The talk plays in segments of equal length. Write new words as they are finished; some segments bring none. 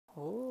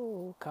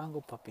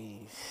Congo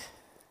puppies.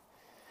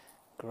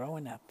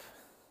 Growing up.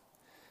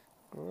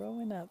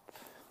 Growing up.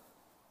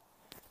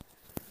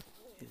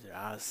 These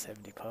are Oz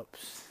 70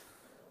 pups.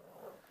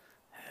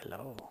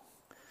 Hello.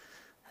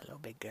 Hello,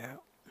 big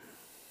girl.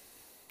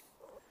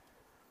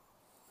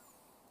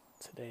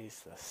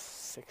 Today's the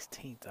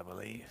 16th, I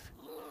believe.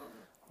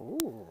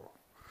 Ooh.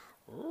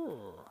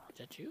 Ooh. Is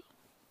that you?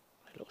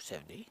 Hello,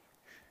 70.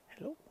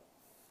 Hello.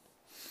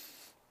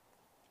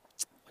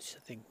 What do you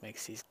think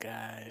makes these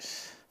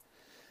guys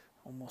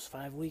almost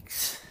 5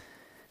 weeks?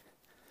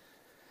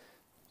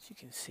 As you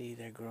can see,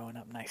 they're growing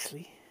up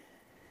nicely.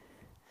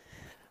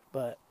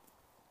 But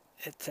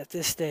it's at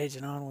this stage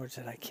and onwards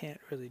that I can't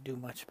really do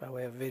much by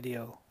way of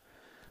video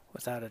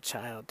without a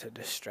child to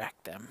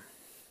distract them.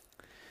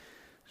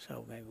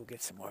 So maybe we'll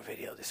get some more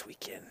video this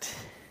weekend,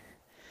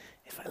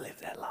 if I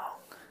live that long.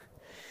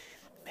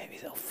 Maybe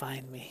they'll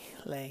find me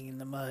laying in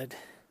the mud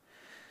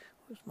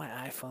with my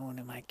iPhone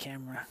and my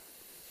camera,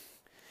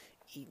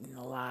 eaten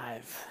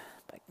alive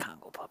by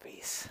Congo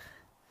puppies.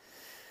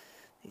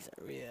 These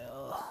are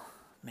real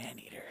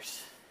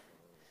man-eaters.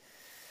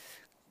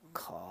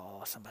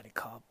 Somebody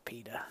call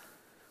PETA.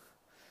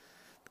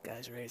 The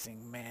guy's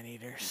raising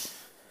man-eaters.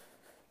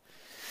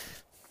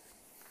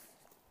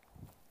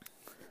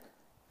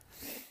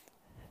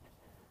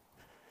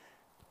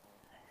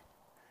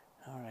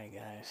 Alright,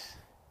 guys.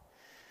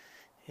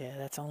 Yeah,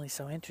 that's only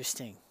so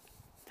interesting.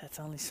 That's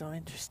only so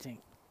interesting.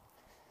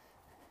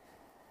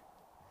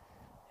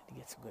 Need to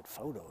get some good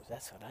photos.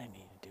 That's what I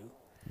need to do.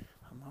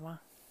 Huh,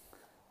 Mama?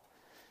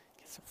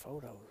 Get some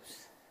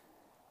photos.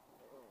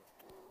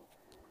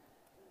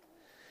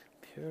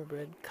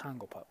 Purebred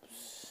Congo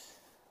pups.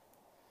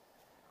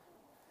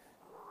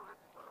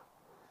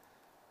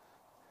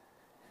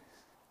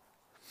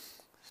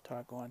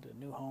 Start going to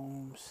new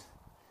homes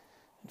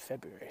in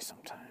February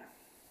sometime.